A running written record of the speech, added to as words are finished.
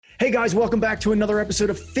Hey guys, welcome back to another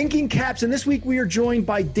episode of Thinking Caps. And this week we are joined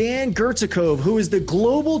by Dan Gertzikov, who is the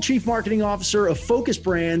Global Chief Marketing Officer of Focus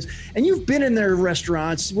Brands. And you've been in their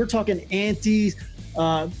restaurants. We're talking Auntie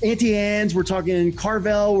Anne's, we're talking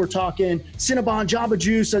Carvel, we're talking Cinnabon, Jamba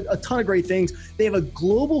Juice, a ton of great things. They have a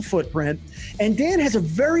global footprint. And Dan has a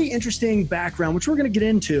very interesting background, which we're going to get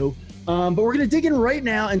into. But we're going to dig in right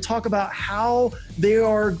now and talk about how they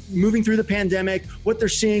are moving through the pandemic, what they're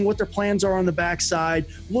seeing, what their plans are on the backside,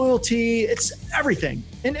 loyalty, it's everything.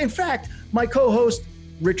 And in fact, my co-host,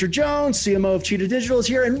 Richard Jones, CMO of Cheetah Digital, is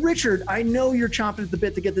here. And Richard, I know you're chomping at the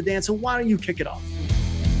bit to get to Dan, so why don't you kick it off?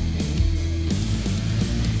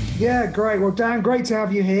 Yeah, great. Well, Dan, great to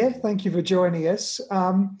have you here. Thank you for joining us.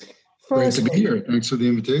 Great to be here. Thanks for the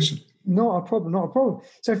invitation. Not a problem.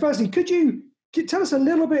 So firstly, could you tell us a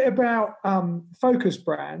little bit about Focus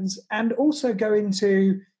Brands and also go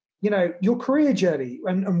into, your career journey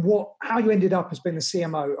and how you ended up as being the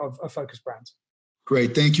CMO of Focus Brands?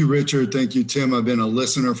 Great. Thank you, Richard. Thank you, Tim. I've been a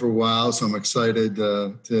listener for a while, so I'm excited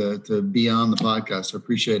to be on the podcast. I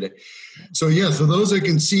appreciate it. So for those that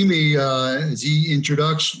can see me, as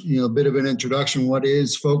a bit of an introduction, what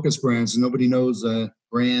is Focus Brands? Nobody knows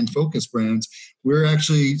brand Focus Brands. We're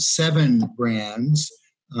actually 7 brands.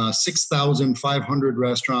 6,500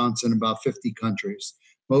 restaurants in about 50 countries.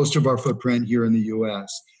 Most of our footprint here in the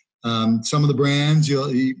U.S. Some of the brands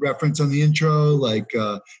you'll reference on the intro, like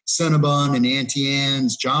Cinnabon and Auntie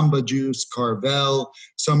Anne's, Jamba Juice, Carvel.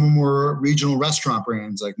 Some are more regional restaurant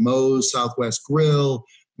brands like Moe's, Southwest Grill,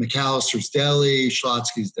 McAllister's Deli,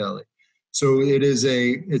 Schlotzsky's Deli. So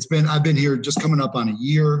I've been here just coming up on a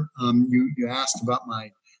year. You asked about my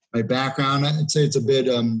background. I'd say it's a bit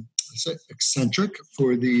eccentric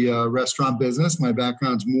for the restaurant business. My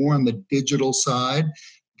background's more on the digital side.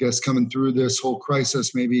 I guess coming through this whole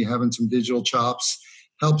crisis, maybe having some digital chops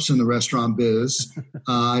helps in the restaurant biz.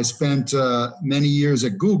 I spent many years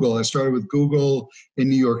at Google. I started with Google in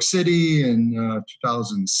New York City in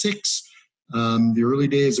 2006. The early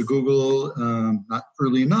days of Google, not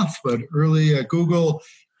early enough, but early at Google,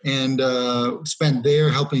 and spent there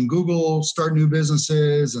helping Google start new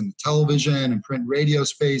businesses in the television and print radio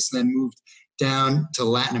space, and then moved down to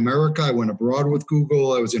Latin America. I went abroad with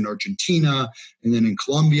Google. I was in Argentina and then in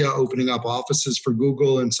Colombia, opening up offices for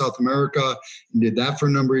Google in South America, and did that for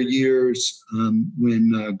a number of years.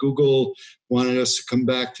 When Google wanted us to come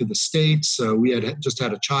back to the States, we had just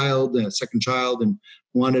had a second child, and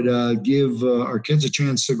wanted to give our kids a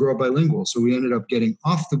chance to grow up bilingual. So we ended up getting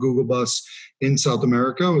off the Google bus in South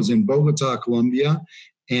America. I was in Bogota, Colombia,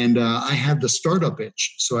 and I had the startup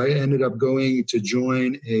itch. So I ended up going to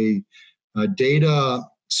join a data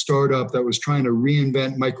startup that was trying to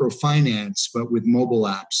reinvent microfinance, but with mobile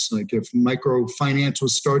apps. Like if microfinance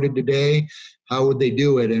was started today, how would they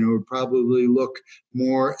do it? And it would probably look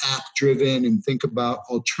more app-driven and think about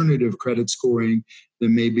alternative credit scoring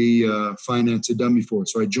than maybe finance had done before.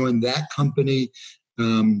 So I joined that company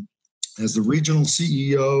as the regional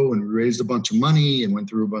CEO, and we raised a bunch of money and went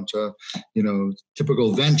through a bunch of,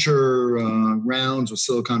 typical venture rounds with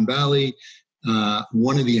Silicon Valley.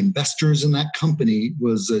 One of the investors in that company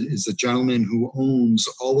is a gentleman who owns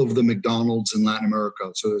all of the McDonald's in Latin America.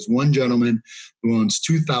 So there's one gentleman who owns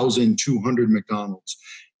 2,200 McDonald's.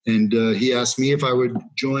 And he asked me if I would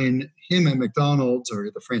join him at McDonald's, or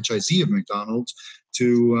the franchisee of McDonald's,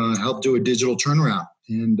 to help do a digital turnaround.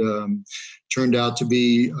 And turned out to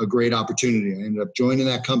be a great opportunity. I ended up joining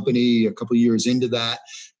that company a couple of years into that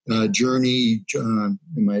journey.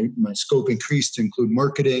 My scope increased to include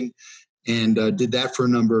marketing, and did that for a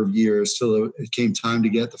number of years till it came time to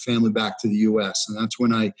get the family back to the U.S. And that's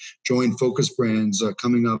when I joined Focus Brands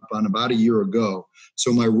coming up on about a year ago.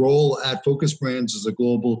 So my role at Focus Brands is a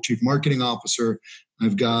global chief marketing officer.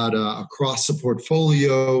 I've got across the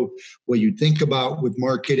portfolio what you think about with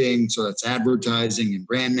marketing. So that's advertising and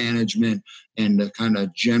brand management and a kind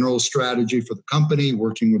of general strategy for the company,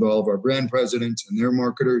 working with all of our brand presidents and their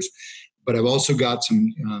marketers. But I've also got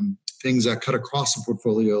some things that cut across the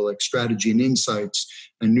portfolio, like strategy and insights,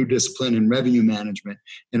 and new discipline and revenue management.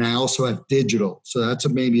 And I also have digital. So that's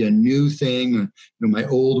maybe a new thing.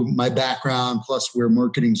 My background plus where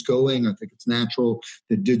marketing's going, I think it's natural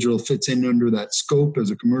that digital fits in under that scope as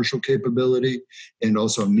a commercial capability, and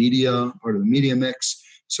also media, part of the media mix.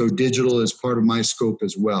 So digital is part of my scope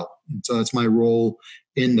as well. And so that's my role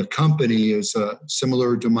in the company, is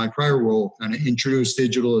similar to my prior role, and introduce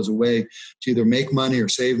digital as a way to either make money or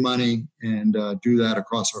save money, and do that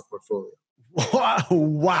across our portfolio.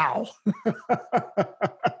 Wow.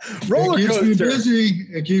 Roller coaster.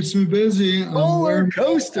 It keeps me busy. Roller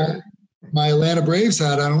coaster. my Atlanta Braves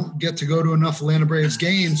hat, I don't get to go to enough Atlanta Braves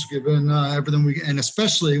games given everything and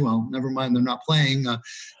especially, well, never mind, they're not playing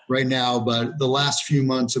right now, but the last few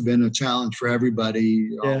months have been a challenge for everybody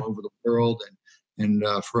all over the world and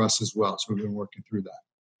for us as well. So we've been working through that.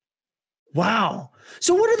 Wow.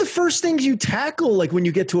 So what are the first things you tackle, like when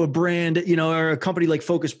you get to a brand, or a company like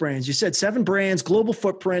Focus Brands? You said 7 brands, global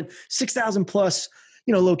footprint, 6,000 plus,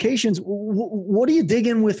 locations. What do you dig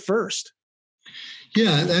in with first?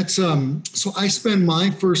 Yeah, that's so I spend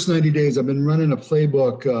my first 90 days. I've been running a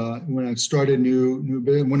playbook when I started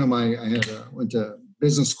went to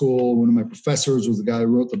business school. One of my professors was the guy who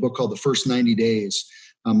wrote the book called The First 90 Days,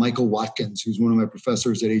 Michael Watkins, who's one of my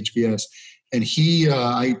professors at HBS. And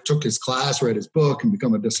I took his class, read his book, and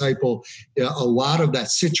become a disciple. A lot of that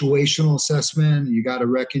situational assessment, you got to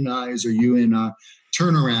recognize, are you in a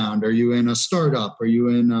turnaround? Are you in a startup? Are you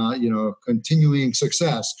in continuing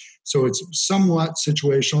success? So it's somewhat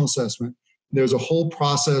situational assessment. There's a whole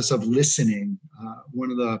process of listening.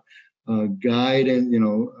 One of the guide and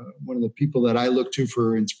one of the people that I look to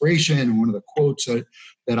for inspiration, and one of the quotes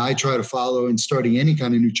that I try to follow in starting any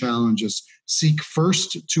kind of new challenge is seek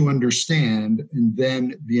first to understand and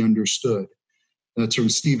then be understood. That's from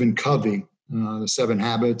Stephen Covey, The 7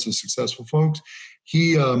 Habits of Successful Folks.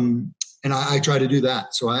 I try to do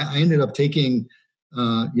that. So I ended up taking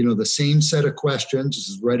the same set of questions. This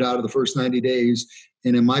is right out of the first 90 days.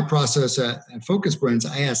 And in my process at Focus Brands,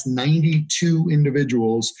 I asked 92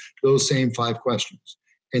 individuals those same 5 questions.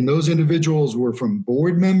 And those individuals were from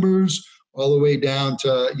board members all the way down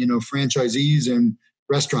to, franchisees and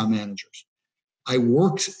restaurant managers. I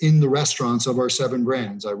worked in the restaurants of our 7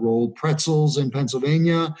 brands. I rolled pretzels in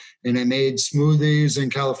Pennsylvania, and I made smoothies in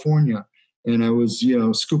California. And I was,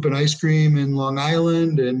 scooping ice cream in Long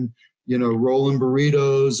Island and, rolling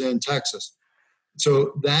burritos in Texas.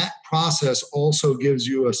 So that process also gives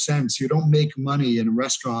you a sense. You don't make money in a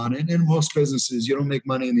restaurant, and in most businesses, you don't make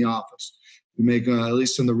money in the office. You make, at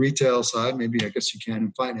least in the retail side, maybe I guess you can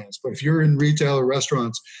in finance. But if you're in retail or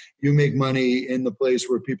restaurants, you make money in the place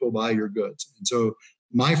where people buy your goods. And so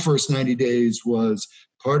my first 90 days was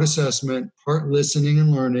part assessment, part listening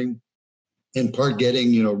and learning, and part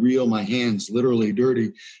getting, real, my hands literally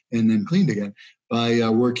dirty and then cleaned again by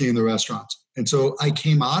working in the restaurants. And so I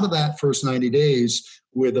came out of that first 90 days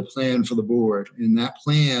with a plan for the board. And that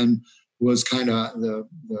plan was kind of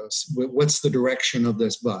what's the direction of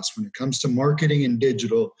this bus? When it comes to marketing and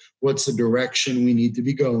digital, what's the direction we need to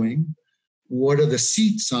be going? What are the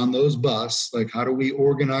seats on those bus? Like, how do we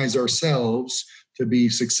organize ourselves to be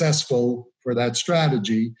successful for that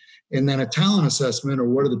strategy? And then a talent assessment, or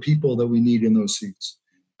what are the people that we need in those seats?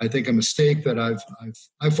 I think a mistake that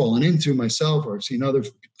I've fallen into myself, or I've seen other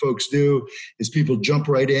folks do, is people jump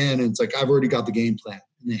right in and it's like, I've already got the game plan.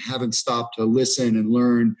 And they haven't stopped to listen and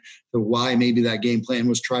learn the why maybe that game plan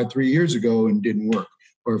was tried 3 years ago and didn't work.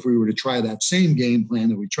 Or if we were to try that same game plan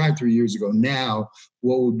that we tried 3 years ago now,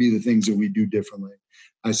 what would be the things that we do differently?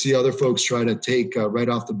 I see other folks try to take right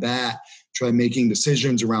off the bat, try making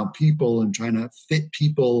decisions around people and trying to fit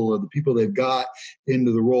people or the people they've got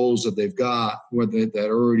into the roles that they've got that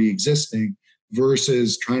are already existing,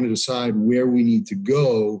 versus trying to decide where we need to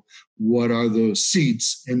go, what are those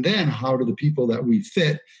seats, and then how do the people that we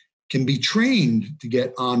fit can be trained to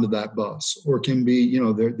get onto that bus, or can be,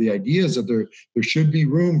 the idea is that there should be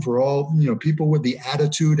room for all, people with the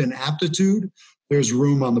attitude and aptitude. There's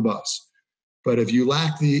room on the bus. But if you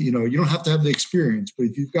lack you don't have to have the experience, but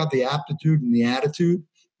if you've got the aptitude and the attitude,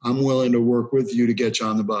 I'm willing to work with you to get you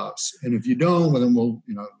on the bus. And if you don't, well, then we'll,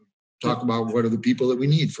 talk about what are the people that we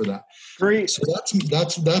need for that. Great. So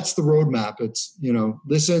that's the roadmap. It's,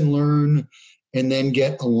 listen, learn, and then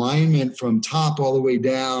get alignment from top all the way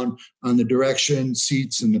down on the direction,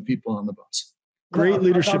 seats, and the people on the bus. Great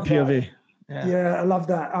leadership POV. Yeah, I love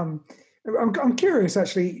that. I'm curious,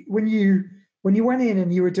 actually, when you went in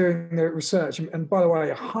and you were doing the research, and by the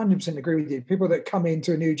way, I 100% agree with you. People that come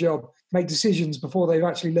into a new job make decisions before they've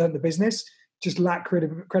actually learned the business, just lack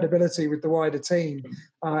credibility with the wider team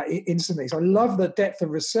instantly. So I love the depth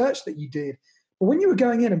of research that you did. But when you were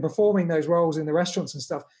going in and performing those roles in the restaurants and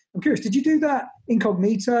stuff, I'm curious, did you do that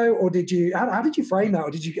incognito, or did you? How did you frame that?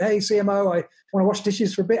 Or did you, hey, CMO, I want to wash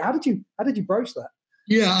dishes for a bit? How did you broach that?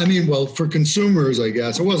 Yeah, well, for consumers, I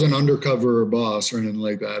guess I wasn't undercover or boss or anything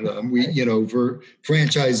like that. For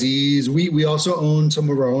franchisees, we also own some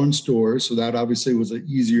of our own stores, so that obviously was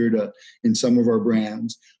easier in some of our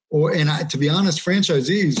brands. To be honest,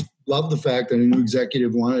 franchisees love the fact that a new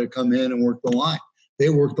executive wanted to come in and work the line. They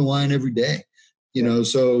work the line every day.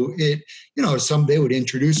 So some they would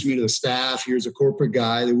introduce me to the staff. Here's a corporate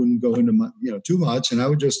guy. They wouldn't go into too much, and I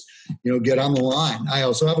would just get on the line. I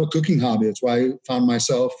also have a cooking hobby. That's why I found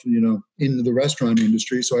myself into the restaurant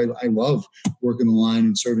industry. So I love working the line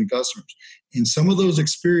and serving customers. And some of those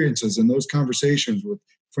experiences and those conversations with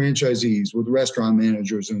franchisees, with restaurant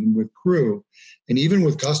managers, and with crew, and even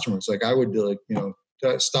with customers, like I would do,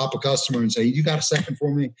 stop a customer and say, "You got a second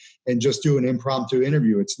for me?" and just do an impromptu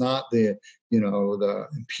interview. It's not the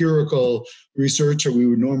empirical research that we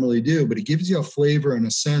would normally do, but it gives you a flavor and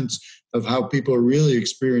a sense of how people are really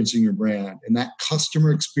experiencing your brand. And that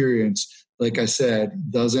customer experience, like I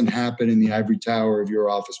said, doesn't happen in the ivory tower of your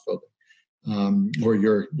office building or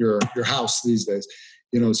your house these days.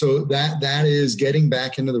 So that is getting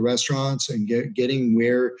back into the restaurants and getting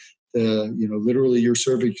where literally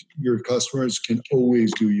your customers can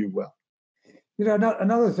always do you well.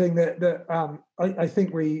 Another thing that I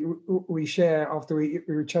think we share after we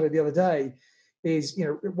chatted the other day is,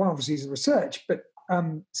 one obviously is research, but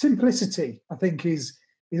simplicity, I think, is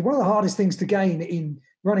one of the hardest things to gain in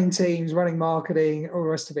running teams, running marketing, all the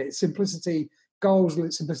rest of it. Simplicity, goals,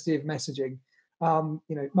 simplicity of messaging.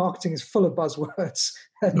 Marketing is full of buzzwords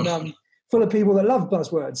and full of people that love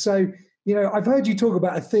buzzwords. So, I've heard you talk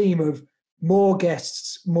about a theme of more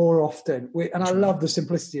guests more often, and I love the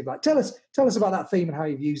simplicity of that. Tell us about that theme and how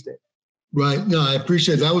you've used it. Right. No, I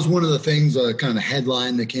appreciate it. That was one of the things, kind of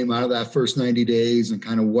headline that came out of that first 90 days, and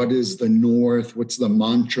kind of what is the North, what's the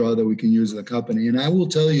mantra that we can use in the company. And I will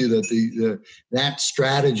tell you that that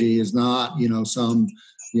strategy is not, some,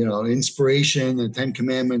 inspiration, the 10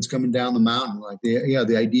 commandments coming down the mountain. Like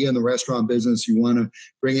the idea in the restaurant business, you want to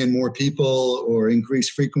bring in more people or increase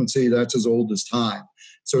frequency. That's as old as time.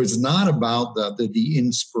 So it's not about the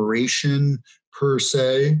inspiration per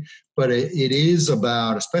se, but it is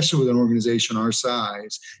about, especially with an organization our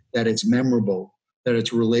size, that it's memorable, that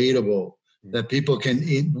it's relatable, that people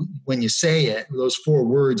can, when you say it, those 4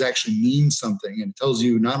 words actually mean something, and it tells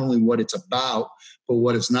you not only what it's about, but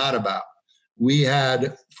what it's not about. We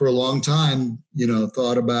had, for a long time,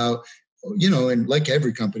 thought about, and like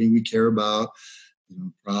every company, we care about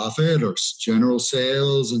profit or general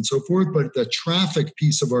sales and so forth, but the traffic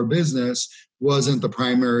piece of our business wasn't the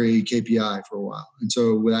primary KPI for a while. And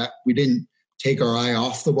so we didn't take our eye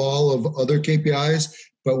off the ball of other KPIs,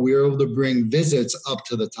 but we were able to bring visits up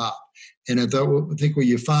to the top. And I think what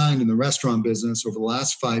you find in the restaurant business over the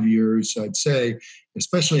last 5 years, I'd say,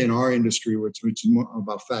 especially in our industry, which is more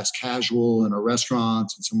about fast casual and our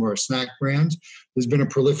restaurants and some of our snack brands, there's been a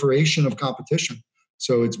proliferation of competition.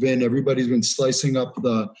 So everybody's been slicing up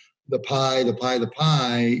the pie,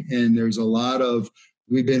 and there's a lot of,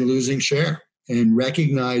 we've been losing share, and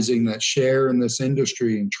recognizing that share in this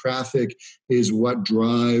industry and traffic is what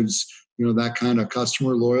drives, that kind of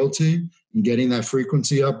customer loyalty, and getting that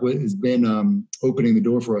frequency up has been opening the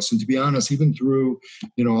door for us. And to be honest, even through,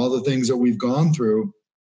 all the things that we've gone through,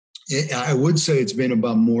 I would say it's been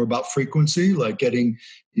more about frequency, like getting,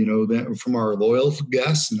 that from our loyal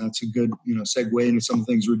guests. And that's a good, segue into some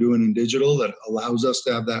things we're doing in digital that allows us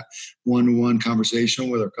to have that one-to-one conversation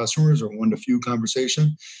with our customers, or one-to-few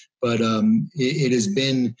conversation. But it has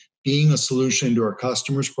been being a solution to our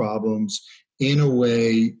customers' problems in a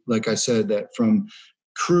way, like I said, that from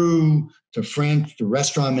crew to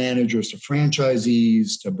restaurant managers, to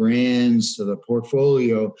franchisees, to brands, to the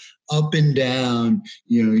portfolio, up and down,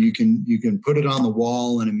 you can put it on the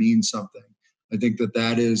wall and it means something. I think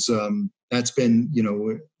that is, that's been,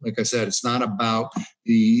 like I said, it's not about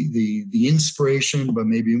the inspiration, but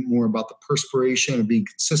maybe more about the perspiration of being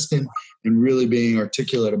consistent and really being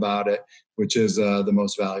articulate about it, which is the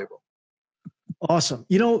most valuable. Awesome.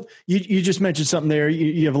 You just mentioned something there.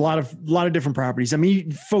 You have a lot of different properties. I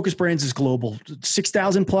mean, Focus Brands is global,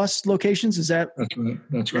 6,000 plus locations. Is that?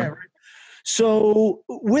 That's right. Yeah, right. So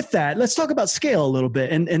with that, let's talk about scale a little bit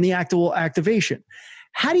and the actual activation.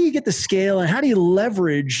 How do you get the scale, and how do you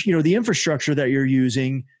leverage, the infrastructure that you're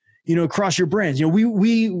using, across your brands?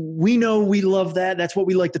 We know we love that. That's what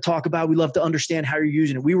we like to talk about. We love to understand how you're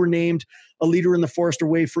using it. We were named a leader in the Forrester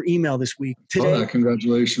Wave for email this week. Today,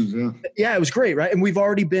 congratulations. Yeah. Yeah, it was great. Right. And we've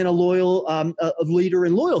already been a leader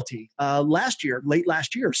in loyalty late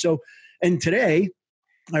last year. So, and today,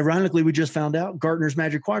 ironically, we just found out Gartner's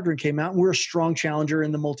Magic Quadrant came out, and we're a strong challenger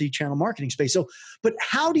in the multi-channel marketing space. So, but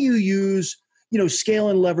how do you use scale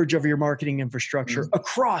and leverage of your marketing infrastructure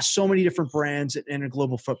across so many different brands and a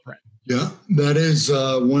global footprint? Yeah, that is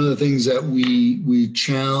one of the things that we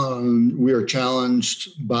are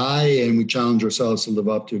challenged by, and we challenge ourselves to live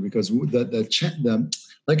up to, because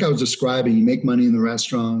like like I was describing, you make money in the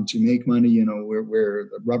restaurants, you make money, where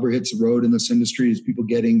the rubber hits the road in this industry is people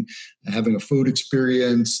having a food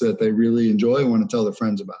experience that they really enjoy and want to tell their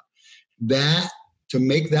friends about. That, to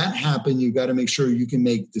make that happen, you've got to make sure you can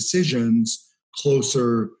make decisions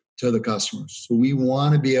closer to the customers. So we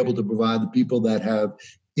want to be able to provide the people that have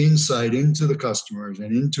insight into the customers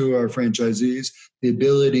and into our franchisees, the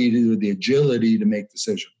agility to make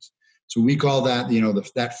decisions. So we call that,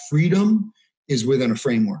 that freedom is within a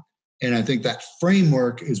framework. And I think that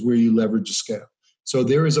framework is where you leverage the scale. So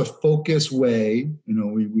there is a focused way,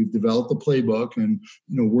 we've developed a playbook and,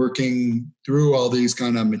 working through all these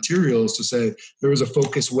kind of materials to say there is a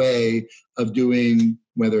focused way of doing,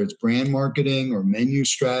 whether it's brand marketing or menu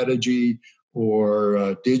strategy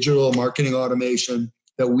or digital marketing automation,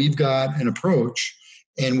 that we've got an approach.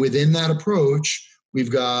 And within that approach,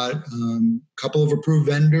 we've got a couple of approved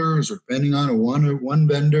vendors, or depending on one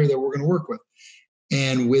vendor that we're going to work with.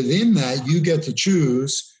 And within that, you get to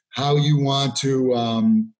choose how you want to,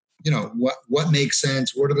 what makes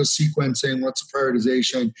sense, what are the sequencing, what's the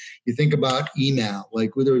prioritization. You think about email,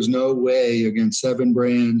 like there's no way, again, 7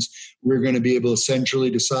 brands, we're going to be able to centrally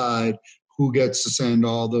decide who gets to send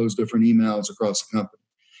all those different emails across the company.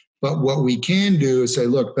 But what we can do is say,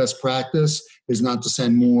 look, best practice is not to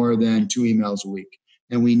send more than 2 emails a week.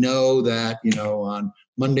 And we know that, on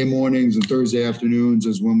Monday mornings and Thursday afternoons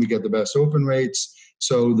is when we get the best open rates.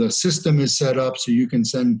 So the system is set up so you can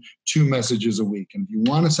send 2 messages a week. And if you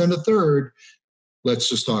want to send a third, let's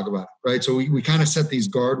just talk about it, right? So we kind of set these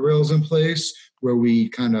guardrails in place where we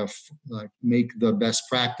kind of like make the best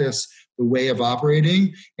practice the way of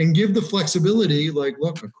operating and give the flexibility, like,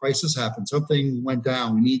 look, a crisis happened, something went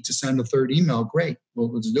down, we need to send a third email, great,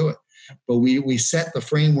 well, let's do it. But we set the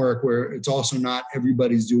framework where it's also not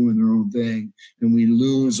everybody's doing their own thing, and we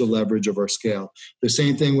lose the leverage of our scale. The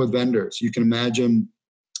same thing with vendors. You can imagine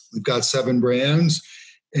we've got 7 brands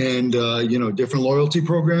and, different loyalty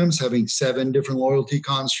programs, having 7 different loyalty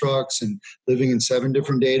constructs and living in 7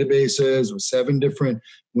 different databases with 7 different,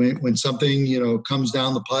 when something, comes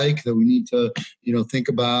down the pike that we need to, think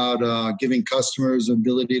about giving customers the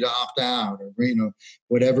ability to opt out or,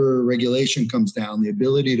 whatever regulation comes down, the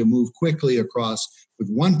ability to move quickly across with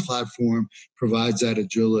one platform provides that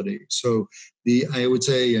agility. So I would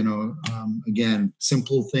say, again,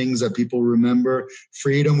 simple things that people remember: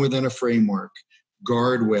 freedom within a framework,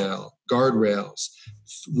 guardrails.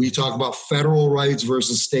 We talk about federal rights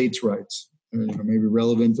versus states' rights. Maybe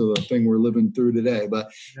relevant to the thing we're living through today.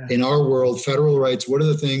 But in our world, federal rights, what are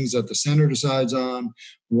the things that the center decides on?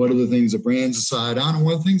 What are the things that brands decide on? And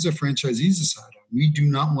what are the things that franchisees decide on? We do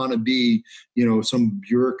not want to be, some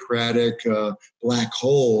bureaucratic black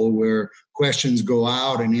hole where questions go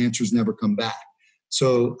out and answers never come back.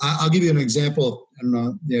 So I'll give you an example. I don't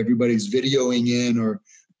know if everybody's videoing in or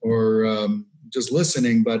just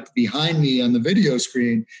listening, but behind me on the video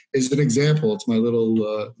screen is an example. It's my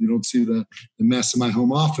little, you don't see the mess in my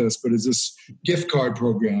home office, but it's this gift card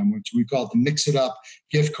program, which we call the Mix It Up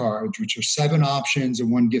gift cards, which are 7 options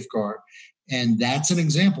and 1 gift card. And that's an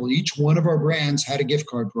example. Each one of our brands had a gift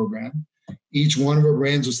card program. Each one of our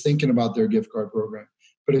brands was thinking about their gift card program.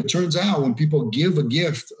 But it turns out when people give a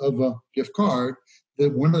gift of a gift card,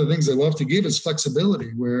 that one of the things they love to give is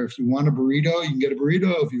flexibility, where if you want a burrito, you can get a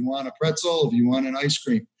burrito. If you want a pretzel, if you want an ice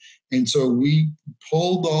cream. And so we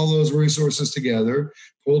pulled all those resources together,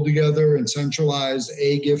 and centralized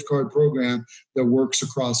a gift card program that works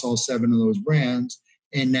across all 7 of those brands.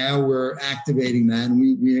 And now we're activating that. And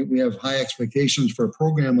we have high expectations for a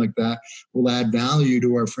program like that. Will add value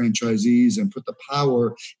to our franchisees and put the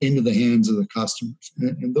power into the hands of the customers.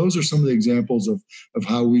 And those are some of the examples of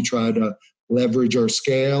how we try to leverage our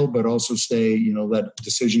scale, but also stay, let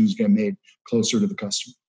decisions get made closer to the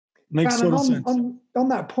customer. Makes total sense. On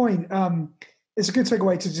that point, it's a good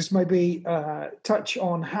segue to just maybe touch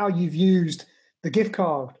on how you've used the gift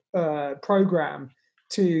card program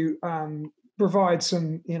to provide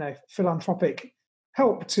some, philanthropic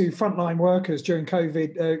help to frontline workers during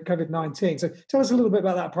COVID-19. So tell us a little bit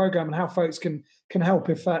about that program and how folks can help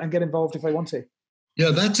and get involved if they want to.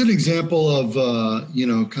 Yeah, that's an example of,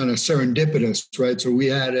 kind of serendipitous, right? So we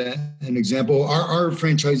had an example. Our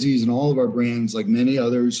franchisees and all of our brands, like many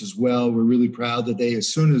others as well, we're really proud that they, as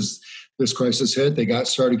soon as this crisis hit, they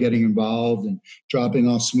started getting involved and dropping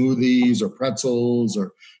off smoothies or pretzels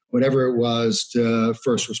or whatever it was to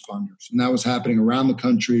first responders. And that was happening around the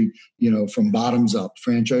country, from bottoms up.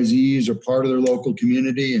 Franchisees are part of their local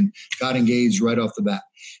community and got engaged right off the bat.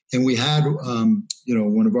 And we had,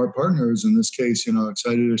 one of our partners, in this case,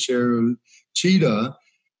 excited to share, Cheetah,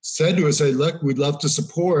 said to us, "Hey, look, we'd love to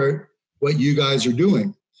support what you guys are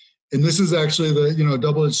doing." And this is actually the,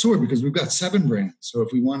 double-edged sword, because we've got 7 brands. So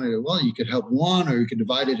if we wanted, well, you could help one, or you could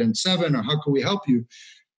divide it in 7, or how can we help you?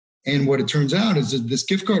 And what it turns out is that this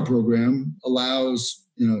gift card program allows,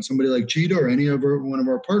 somebody like Cheetah or one of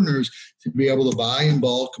our partners to be able to buy in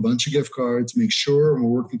bulk a bunch of gift cards, make sure we're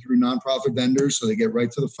working through nonprofit vendors so they get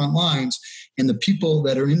right to the front lines, and the people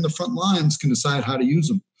that are in the front lines can decide how to use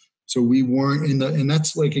them. So we weren't and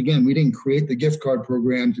that's like, again, we didn't create the gift card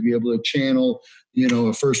program to be able to channel,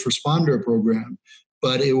 a first responder program,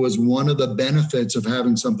 but it was one of the benefits of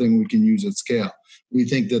having something we can use at scale. We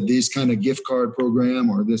think that these kind of gift card program,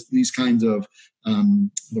 or these kinds of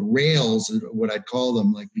the rails, what I'd call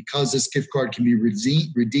them, like, because this gift card can be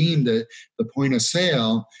redeemed at the point of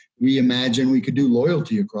sale, we imagine we could do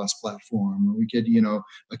loyalty across platform, or we could,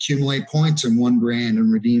 accumulate points in one brand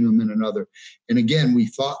and redeem them in another. And again, we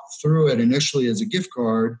thought through it initially as a gift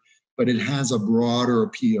card, but it has a broader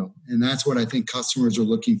appeal. And that's what I think customers are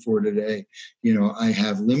looking for today. I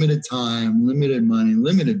have limited time, limited money,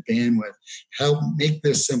 limited bandwidth. Help make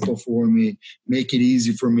this simple for me, make it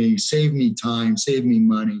easy for me, save me time, save me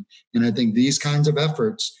money. And I think these kinds of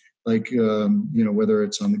efforts, like, whether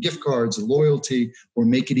it's on the gift cards, the loyalty, or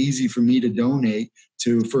make it easy for me to donate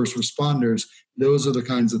to first responders, those are the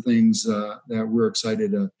kinds of things that we're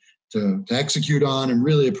excited to execute on, and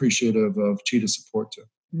really appreciative of Cheetah's support too.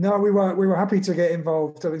 No, we were happy to get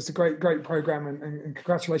involved. It's a great program, and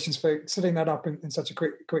congratulations for setting that up in such a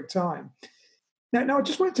quick time. Now, I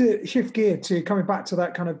just wanted to shift gear to coming back to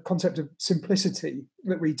that kind of concept of simplicity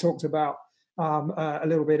that we talked about a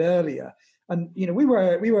little bit earlier. And we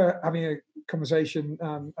were having a conversation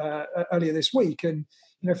earlier this week, and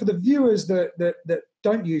for the viewers that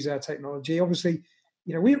don't use our technology, obviously,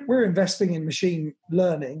 we're investing in machine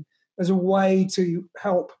learning as a way to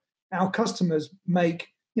help our customers make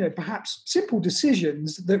perhaps simple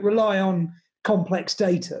decisions that rely on complex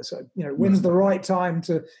data. So, when's the right time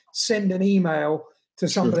to send an email to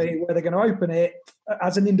somebody where they're going to open it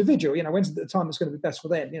as an individual? When's the time that's going to be best for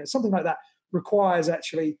them? Something like that requires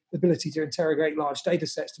actually the ability to interrogate large data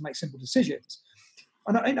sets to make simple decisions.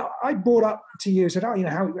 And I brought up to you, said, how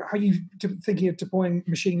are you thinking of deploying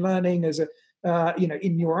machine learning as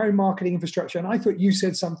in your own marketing infrastructure? And I thought you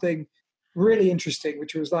said something really interesting,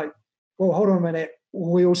 which was like, well, hold on a minute.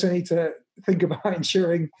 We also need to think about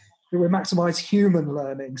ensuring that we maximize human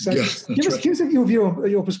learning. So give us your view,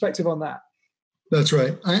 your perspective on that. That's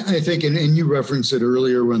right. I think, and you referenced it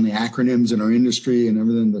earlier on the acronyms in our industry and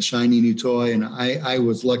everything, the shiny new toy. And I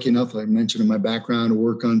was lucky enough, I mentioned in my background, to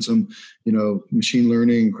work on some, machine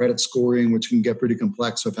learning, credit scoring, which can get pretty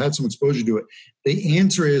complex. So I've had some exposure to it. The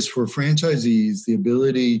answer is, for franchisees, the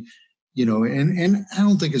ability, and I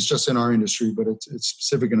don't think it's just in our industry, but it's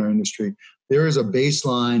specific in our industry. There is a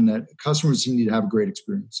baseline that customers need to have a great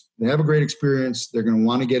experience. They have a great experience. They're going to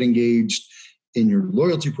want to get engaged in your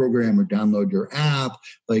loyalty program or download your app.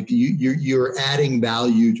 Like, you're adding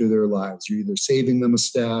value to their lives. You're either saving them a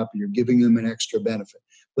step, or you're giving them an extra benefit.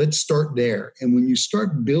 Let's start there. And when you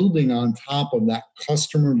start building on top of that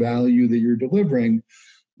customer value that you're delivering,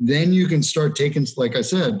 then you can start taking, like I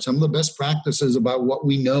said, some of the best practices about what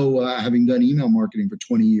we know, having done email marketing for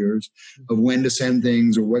 20 years, of when to send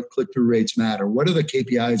things, or what click-through rates matter. What are the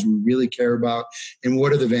KPIs we really care about, and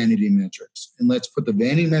what are the vanity metrics? And let's put the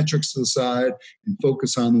vanity metrics to the side and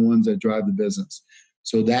focus on the ones that drive the business.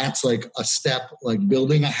 So that's like a step, like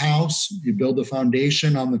building a house. You build the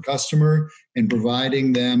foundation on the customer and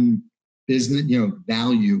providing them business,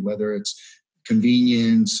 value, whether it's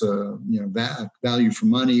convenience, value for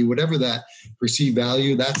money, whatever that perceived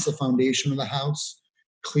value, that's the foundation of the house.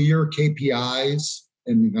 Clear KPIs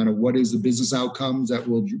and kind of what is the business outcomes that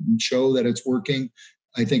will show that it's working,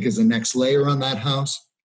 I think, is the next layer on that house.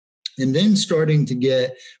 And then starting to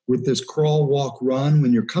get with this crawl, walk, run,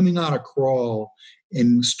 when you're coming out of crawl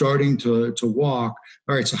and starting to walk,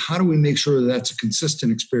 all right, so how do we make sure that that's a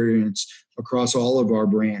consistent experience across all of our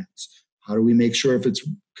brands? How do we make sure, if it's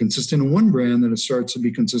consistent in one brand, that it starts to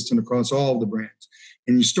be consistent across all of the brands?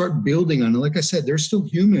 And you start building on it. Like I said, there's still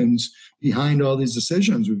humans behind all these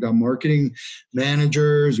decisions. We've got marketing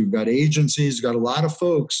managers, we've got agencies, we've got a lot of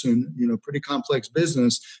folks in pretty complex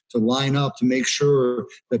business to line up to make sure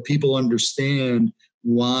that people understand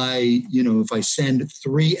why, if I send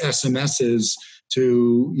 3 SMSs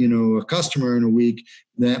to, a customer in a week,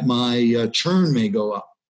 that my churn may go up.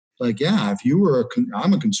 Like, yeah, if you were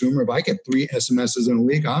I'm a consumer, if I get 3 SMSs in a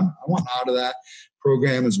week, I want out of that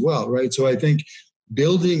program as well, right? So I think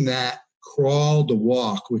building that crawl to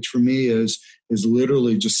walk, which for me is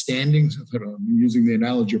literally just standing, I'm using the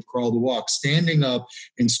analogy of crawl to walk, standing up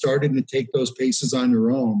and starting to take those paces on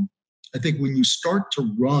your own, I think when you start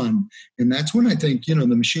to run, and that's when I think, the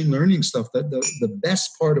machine learning stuff, that the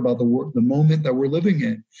best part about the moment that we're living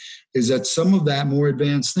in is that some of that more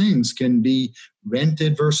advanced things can be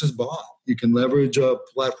rented versus bought. You can leverage a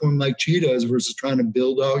platform like Cheetahs versus trying to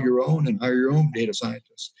build out your own and hire your own data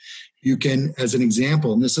scientists. You can, as an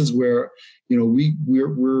example, and this is where,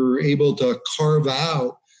 we're able to carve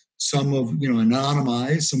out some of,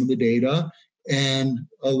 anonymize some of the data and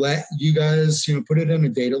let you guys, put it in a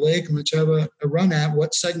data lake and let you have a run at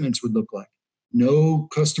what segments would look like. No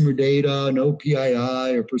customer data, no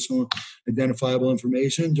PII or personal identifiable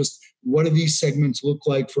information. Just what do these segments look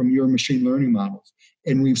like from your machine learning models?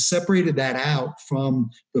 And we've separated that out from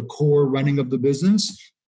the core running of the business.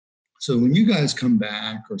 So when you guys come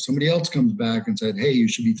back or somebody else comes back and said, hey, you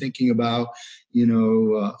should be thinking about,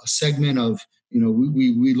 a segment of,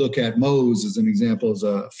 we look at Moe's as an example as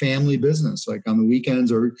a family business, like on the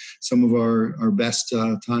weekends or some of our best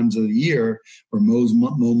times of the year, or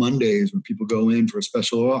Moe Mondays where people go in for a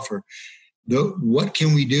special offer. What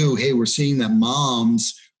can we do? Hey, we're seeing that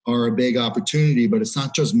moms are a big opportunity, but it's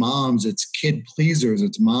not just moms, it's kid pleasers.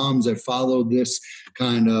 It's moms that follow this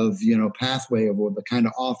kind of, pathway of the kind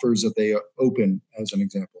of offers that they open, as an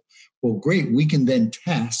example. Well, great. We can then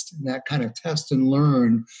test that kind of test and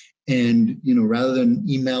learn. And, rather than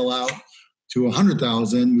email out to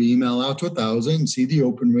 100,000, we email out to 1,000, see the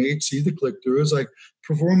open rate, see the click-throughs. Like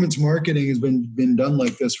performance marketing has been done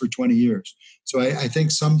like this for 20 years. So I think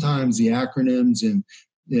sometimes the acronyms and,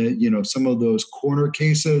 some of those corner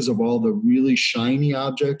cases of all the really shiny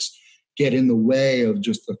objects get in the way of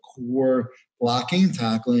just the core blocking and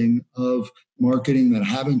tackling of marketing that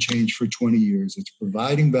haven't changed for 20 years. It's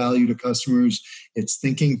providing value to customers. It's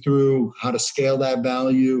thinking through how to scale that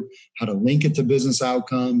value, how to link it to business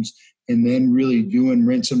outcomes, and then really doing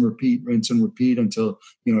rinse and repeat until,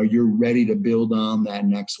 you're ready to build on that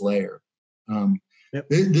next layer. Yep.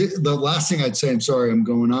 The last thing I'd say, I'm sorry, I'm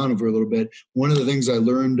going on over a little bit. One of the things I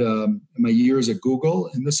learned in my years at Google,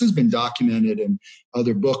 and this has been documented in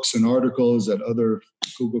other books and articles that other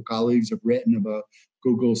Google colleagues have written about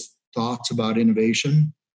Google's thoughts about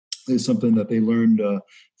innovation, is something that they learned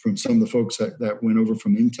from some of the folks that went over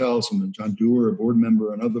from Intel, some of John Doerr, a board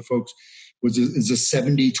member, and other folks, is a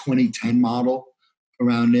 70-20-10 model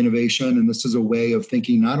around innovation. And this is a way of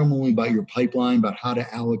thinking not only about your pipeline, but how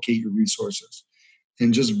to allocate your resources.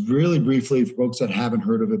 And just really briefly, for folks that haven't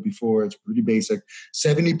heard of it before, it's pretty basic.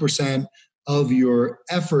 70% of your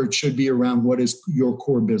effort should be around what is your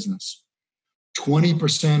core business,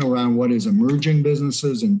 20% around what is emerging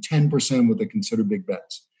businesses, and 10% what they consider big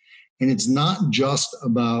bets. And it's not just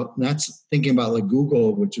about, that's thinking about like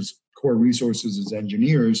Google, which is core resources as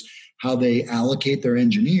engineers, how they allocate their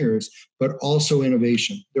engineers, but also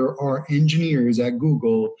innovation. There are engineers at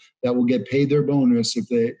Google that will get paid their bonus if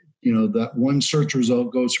they, that one search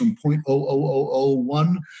result goes from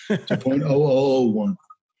 0.00001 to 0.0001.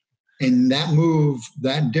 And that move,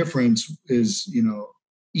 that difference is,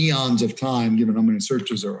 eons of time given how many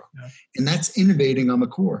searches there are. Yeah. And that's innovating on the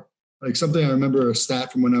core. Like something I remember a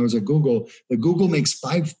stat from when I was at Google, that Google makes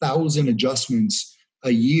 5,000 adjustments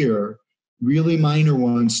a year, really minor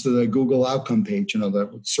ones to the Google outcome page,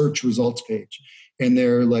 the search results page. And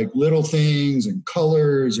they're like little things and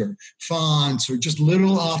colors or fonts or just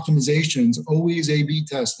little optimizations, always A/B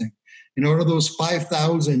testing. And out of those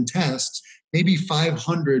 5,000 tests, maybe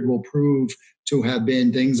 500 will prove to have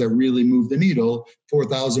been things that really move the needle.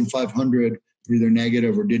 4,500 were either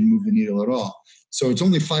negative or didn't move the needle at all. So it's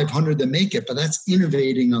only 500 that make it, but that's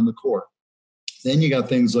innovating on the core. Then you got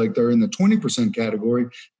things like they're in the 20% category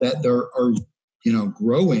that there are,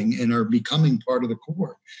 growing and are becoming part of the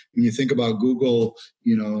core. When you think about Google,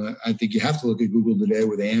 I think you have to look at Google today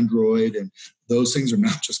with Android, and those things are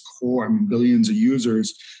not just core. I mean, billions of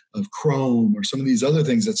users of Chrome or some of these other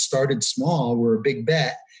things that started small, were a big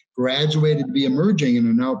bet, graduated to be emerging, and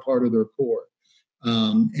are now part of their core.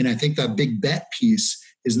 And I think that big bet piece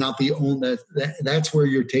is not the only, that's where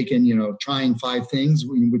you're taking, trying 5 things.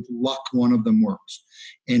 With luck, one of them works.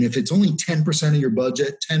 And if it's only 10% of your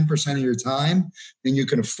budget, 10% of your time, then you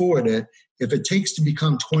can afford it. If it takes to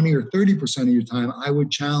become 20 or 30% of your time, I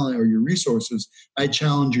would challenge, or your resources, I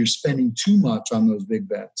challenge you spending too much on those big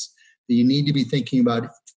bets. That you need to be thinking about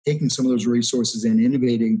taking some of those resources and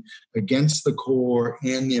innovating against the core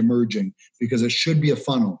and the emerging, because it should be a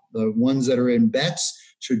funnel. The ones that are in bets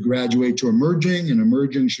should graduate to emerging, and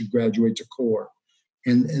emerging should graduate to core.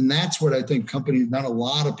 And that's what I think companies, not a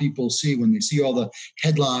lot of people see when they see all the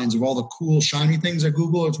headlines of all the cool, shiny things that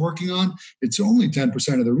Google is working on. It's only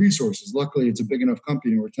 10% of the resources. Luckily, it's a big enough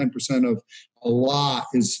company where 10% of a lot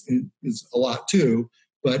is a lot too.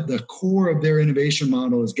 but the core of their innovation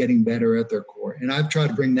model is getting better at their core. And I've tried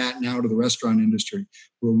to bring that now to the restaurant industry,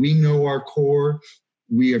 where we know our core.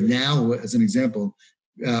 We have now, as an example,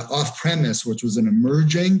 off-premise, which was an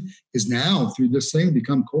emerging, is now through this thing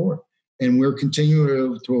become core. And we're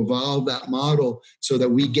continuing to evolve that model so that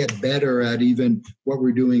we get better at even what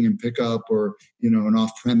we're doing in pickup or, an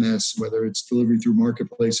off-premise, whether it's delivery through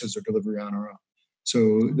marketplaces or delivery on our own.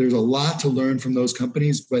 So there's a lot to learn from those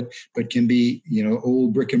companies, but can be,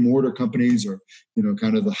 old brick and mortar companies or,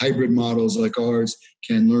 kind of the hybrid models like ours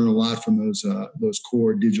can learn a lot from those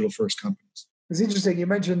core digital first companies. It's interesting. You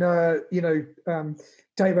mentioned,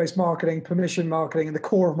 database marketing, permission marketing, and the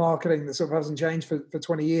core of marketing that sort of hasn't changed for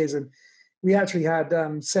 20 years. And we actually had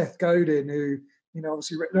Seth Godin, who,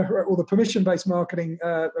 obviously written all the permission-based marketing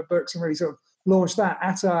books and really sort of launched that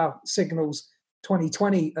at our Signals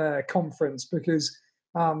 2020 conference because,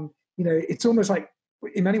 it's almost like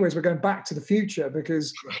in many ways we're going back to the future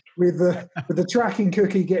because with the tracking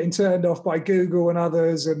cookie getting turned off by Google and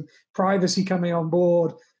others and privacy coming on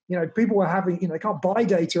board, people were having, they can't buy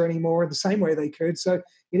data anymore in the same way they could. So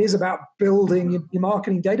it is about building your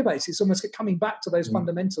marketing database. It's almost coming back to those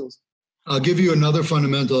fundamentals. I'll give you another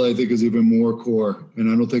fundamental I think is even more core,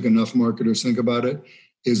 and I don't think enough marketers think about it,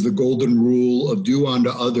 is the golden rule of do unto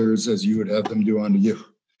others as you would have them do unto you.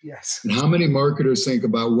 Yes. And how many marketers think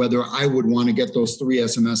about whether I would want to get those 3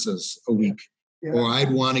 SMSs a week or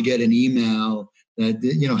I'd want to get an email that,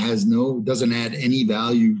 doesn't add any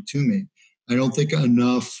value to me. I don't think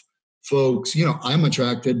enough folks, I'm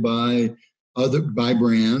attracted by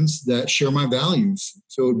brands that share my values.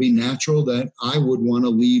 So it would be natural that I would want to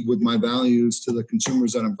lead with my values to the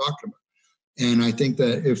consumers that I'm talking about. And I think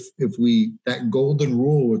that if that golden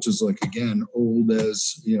rule, which is like, again, old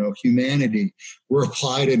as, humanity, were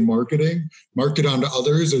applied in marketing, market onto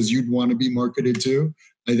others as you'd want to be marketed to,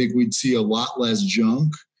 I think we'd see a lot less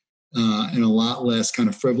junk and a lot less kind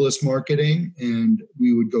of frivolous marketing, and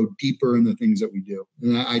we would go deeper in the things that we do.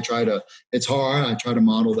 And it's hard. I try to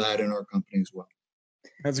model that in our company as well.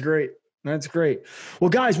 That's great. That's great.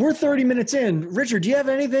 Well, guys, we're 30 minutes in. Richard, do you have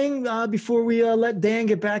anything before we let Dan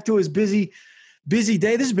get back to his busy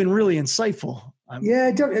day? This has been really insightful.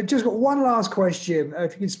 I've just got one last question.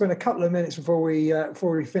 If you could spend a couple of minutes before we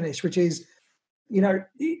finish, which is,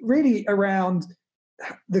 really around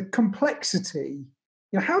the complexity.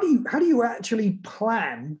 How do you actually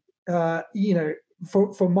plan,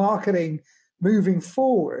 for marketing moving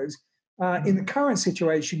forward in the current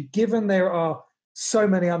situation, given there are so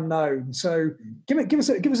many unknowns? So give us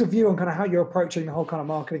a view on kind of how you're approaching the whole kind of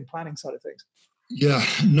marketing planning side of things. Yeah,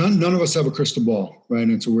 none of us have a crystal ball, right?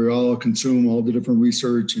 And so we all consume all the different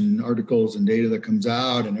research and articles and data that comes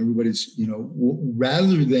out, and everybody's,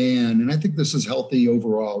 rather than, and I think this is healthy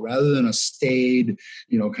overall, rather than a staid,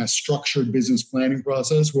 kind of structured business planning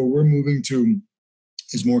process, where we're moving to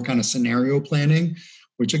is more kind of scenario planning,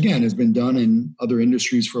 which again has been done in other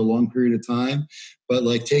industries for a long period of time, but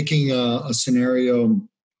like taking a scenario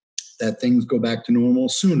that things go back to normal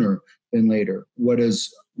sooner than later.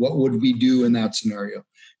 What would we do in that scenario?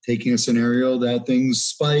 Taking a scenario that things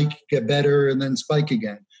spike, get better, and then spike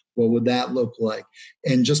again. What would that look like?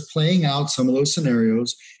 And just playing out some of those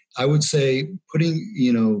scenarios, I would say putting,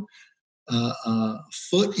 a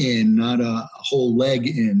foot in, not a whole leg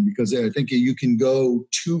in, because I think you can go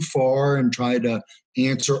too far and try to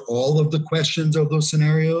answer all of the questions of those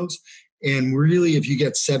scenarios. And really, if you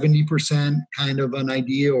get 70% kind of an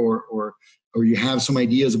idea or you have some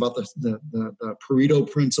ideas about the Pareto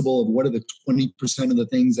principle of what are the 20% of the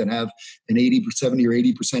things that have an 70 or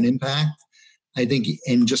 80% impact, I think,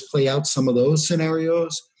 and just play out some of those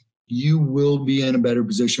scenarios, you will be in a better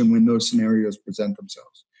position when those scenarios present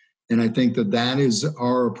themselves. And I think that is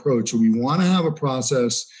our approach. We want to have a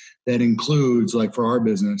process that includes, like for our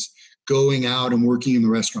business, going out and working in the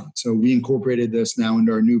restaurant. So we incorporated this now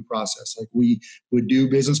into our new process. Like we would do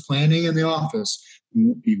business planning in the office.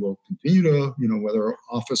 We will continue to, whether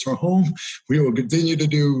office or home, we will continue to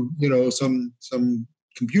do, some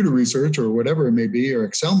computer research or whatever it may be, or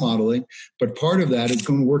Excel modeling. But part of that is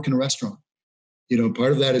going to work in a restaurant.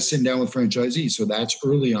 Part of that is sitting down with franchisees. So that's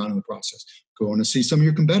early on in the process. Going to see some of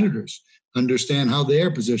your competitors, understand how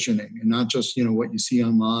they're positioning, and not just, what you see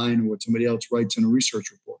online or what somebody else writes in a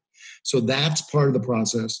research report. So that's part of the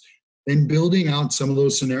process. Then building out some of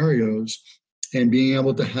those scenarios and being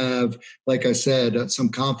able to have, like I said, some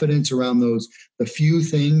confidence around the few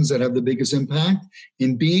things that have the biggest impact,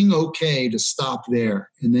 and being okay to stop there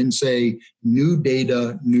and then say, new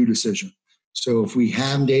data, new decision. So if we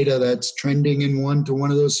have data that's trending in one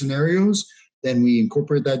of those scenarios, then we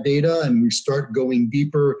incorporate that data and we start going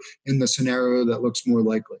deeper in the scenario that looks more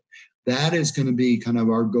likely. that is going to be kind of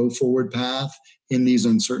our go forward path in these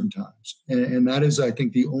uncertain times. And that is, I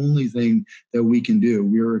think, the only thing that we can do.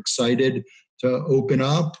 We're excited to open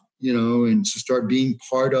up, and to start being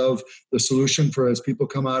part of the solution for as people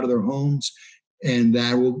come out of their homes. And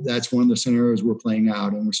that's one of the scenarios we're playing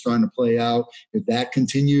out. And we're starting to play out if that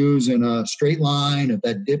continues in a straight line, if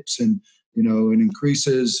that dips and, and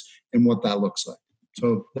increases, and what that looks like.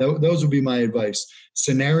 So those would be my advice.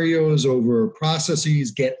 Scenarios over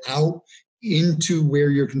processes, get out into where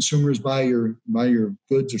your consumers buy your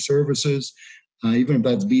goods or services. Even if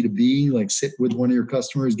that's B2B, like sit with one of your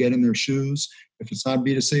customers, get in their shoes, if it's not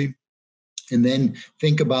B2C. And then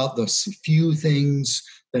think about the few things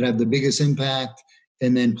that have the biggest impact,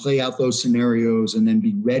 and then play out those scenarios, and then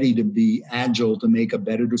be ready to be agile to make a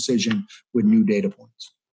better decision with new data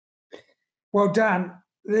points. Well, Dan,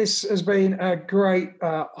 this has been a great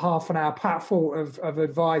half an hour pack full of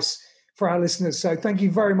advice for our listeners. So thank you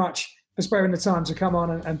very much for sparing the time to come on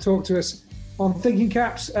and talk to us on Thinking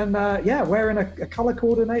Caps, and wearing a color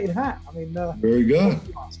coordinated hat. I mean, very good.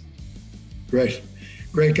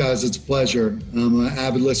 Great guys. It's a pleasure. I'm an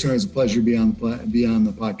avid listener. It's a pleasure to be on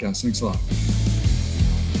the podcast. Thanks a lot.